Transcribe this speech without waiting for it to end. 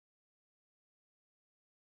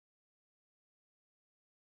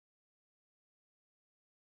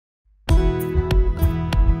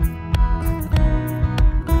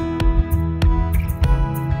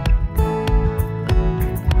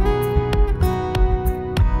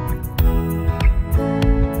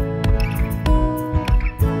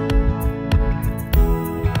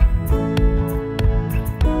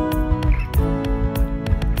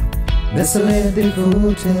nestled in the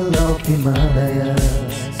foothill of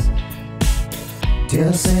Himalayas.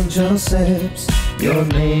 Dear St. Joseph's, your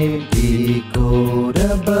name echoed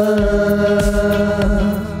above.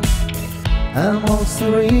 Amongst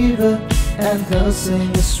the river and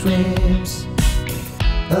cursing the streams,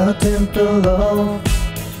 a temple of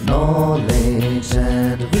knowledge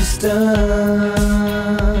and wisdom.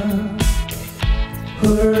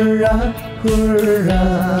 Hurrah,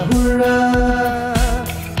 hurrah, hurrah,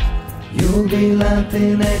 you'll be lapped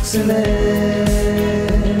in excellence.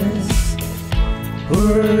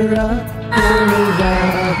 Hurrah,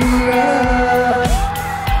 hurrah, hurrah,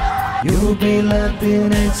 you'll be lapped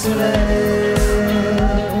in excellence.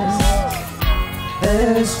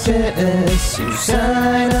 SJS, you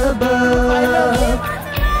shine above.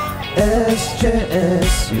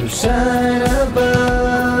 SJS, you shine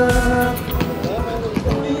above.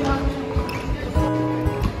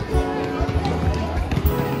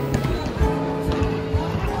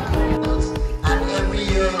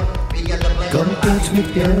 Compete with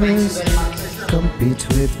girls, compete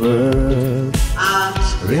with world.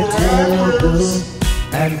 Red, yellow, blue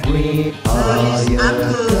and green are your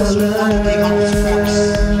colors.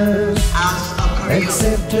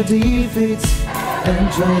 Accept the defeats,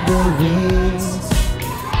 enjoy the wins.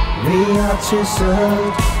 We are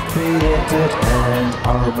chiseled, created and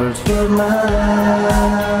armored for life.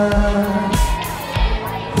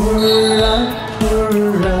 Hurrah,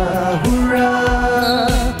 hurrah, hurrah,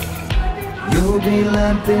 you'll be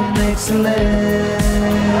lapped in excellence.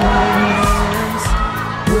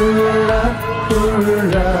 Hurrah,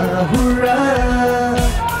 hurrah, hurrah,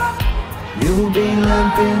 you'll be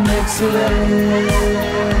lapped in excellence.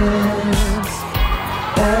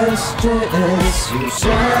 SJS, you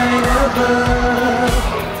shine above.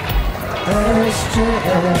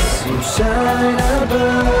 SJS, you shine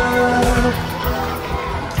above.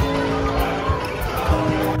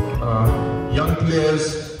 Young players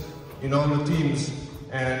in all the teams,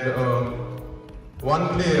 and one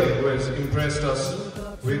player who has impressed us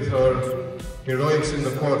with her heroics in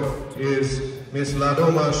the court is Miss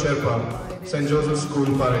Ladoma Sherpa, St. Joseph's School,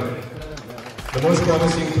 Parik, the most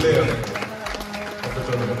promising player of the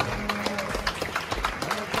tournament.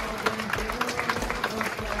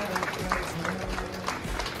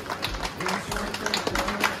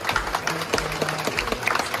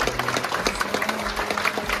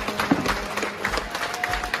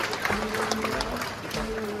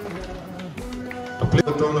 Play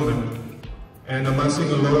the tournament and amassing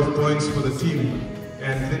a lot of points for the team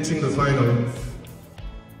and clinching the final,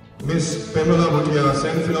 Miss Pamela Bhutia,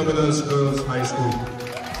 St. Philomena's Girls High School,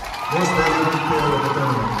 most valuable player of the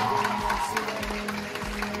tournament.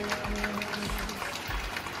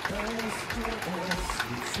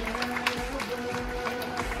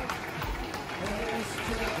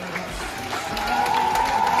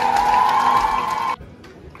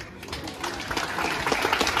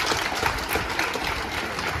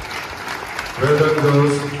 Well done,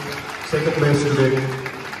 girls. Second best today,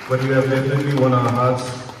 but you have definitely won our hearts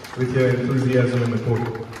with your enthusiasm in the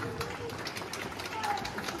court.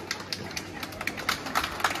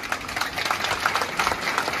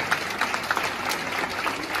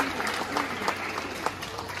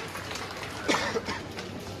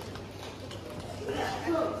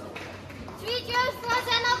 Teachers for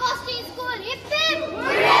St. Augustine School, hip hip!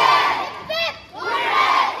 Hooray! Hip hip!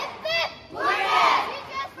 Hooray! Hip hip! Hooray!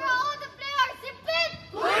 Teachers for all the players, hip hip!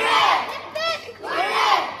 Hooray! Hip hip!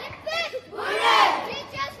 Hooray! Hip hip! Hooray!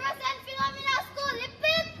 Teachers for St. Philomena School, hip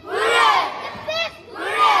hip! Hooray! Hip hip!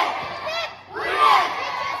 Hooray! Hip hip! Hooray!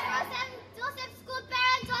 Teachers for St. Joseph School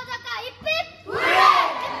parents, Ozaka, hip hip! Hooray!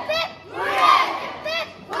 Hip hip! Hooray! Hip hip!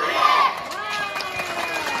 Hooray!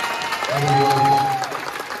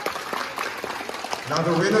 Now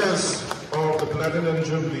the winners of the Platinum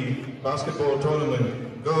Jubilee Basketball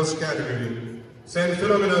Tournament, girls category, St.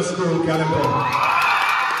 Philomena School, Kalimpong.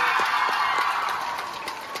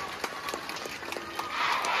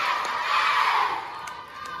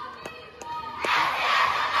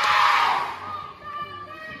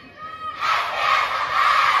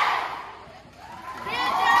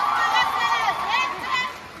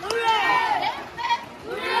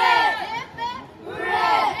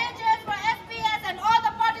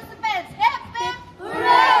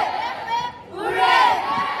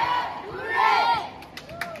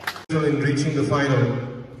 In reaching the final,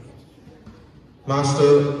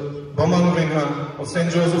 Master Bamang Ringha of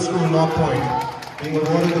St. Joseph School, North Point, being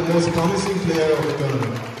awarded the most promising player of the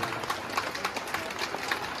tournament.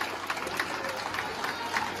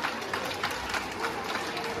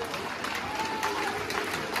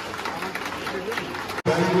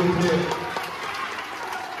 Valuable player.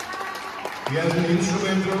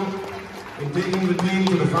 team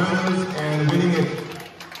to the finals and winning it.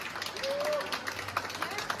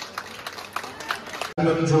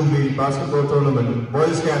 Jumbi basketball tournament,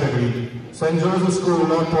 boys category, St. Joseph School,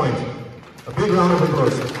 North Point. A big round of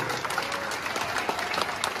applause.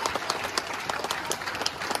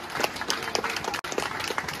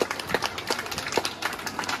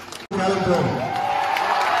 California.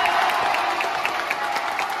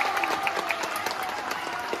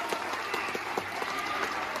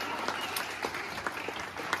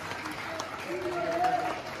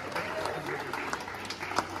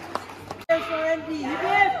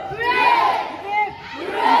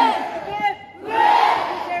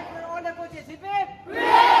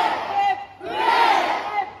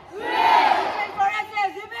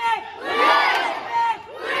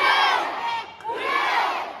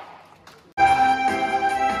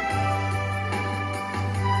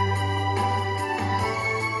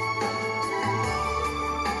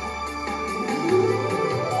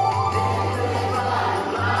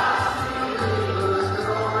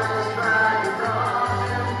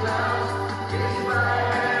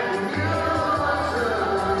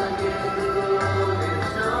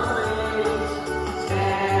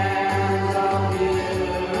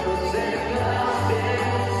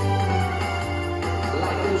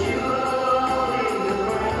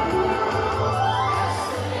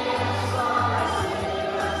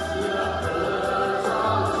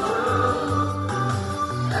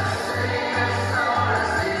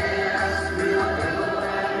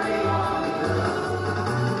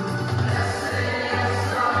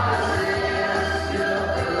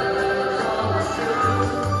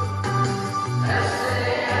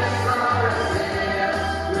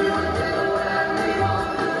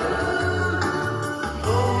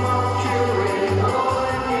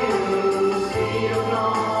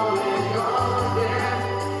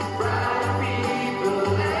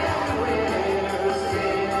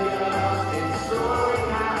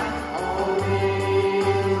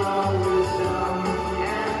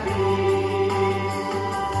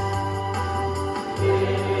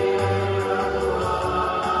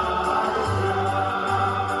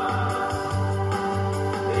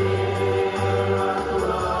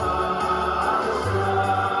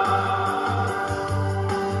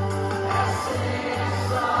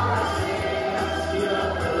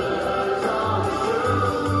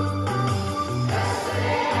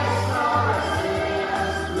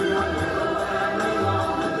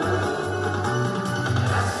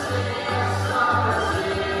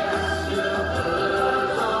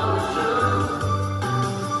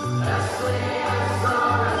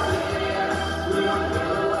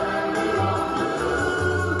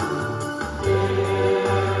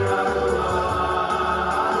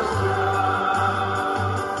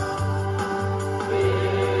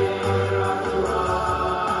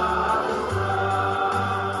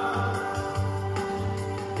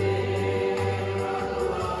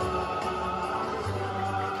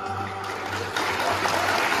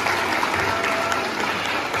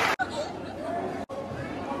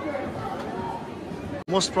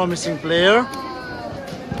 Most promising player,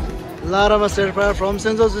 Larama Sherpa from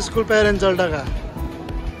St. Joseph School Parents Jaldaga.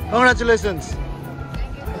 Congratulations.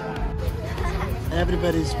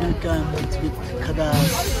 Everybody is welcome with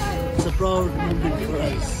Khadas. It's a proud moment for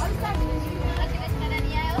us.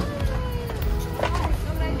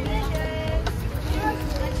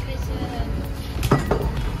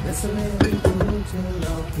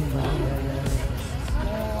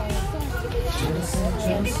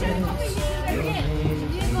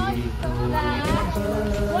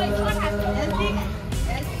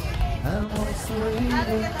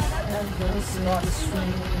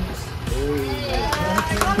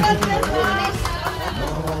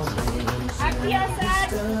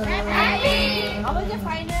 How was the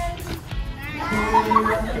final?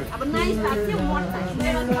 Nice. What was nice?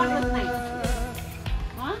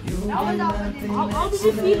 How did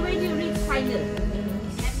you feel when you reached final?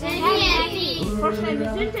 Happy. First time,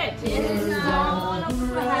 isn't it? Yes. All of us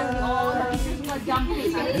were happy. All the teachers were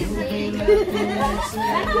jumping. That's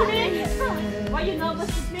good. Were you nervous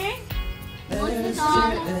to play? Most of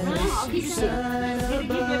Did you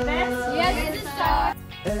give your best? Yes, sister.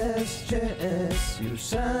 SJS, you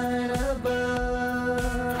shine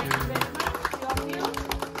above. Thank you very much.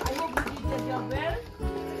 I hope you did your job well.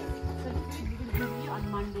 Certificate we will give you on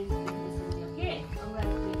Monday. Okay?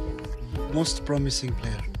 Congratulations. Most promising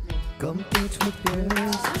player. Compete with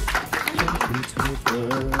girls, compete with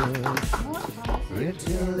girls. Red,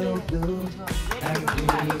 yellow, blue, and green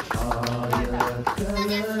are your colors.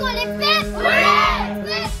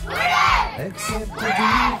 Accept the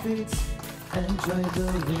defeats, enjoy the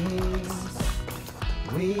wins.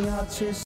 We are just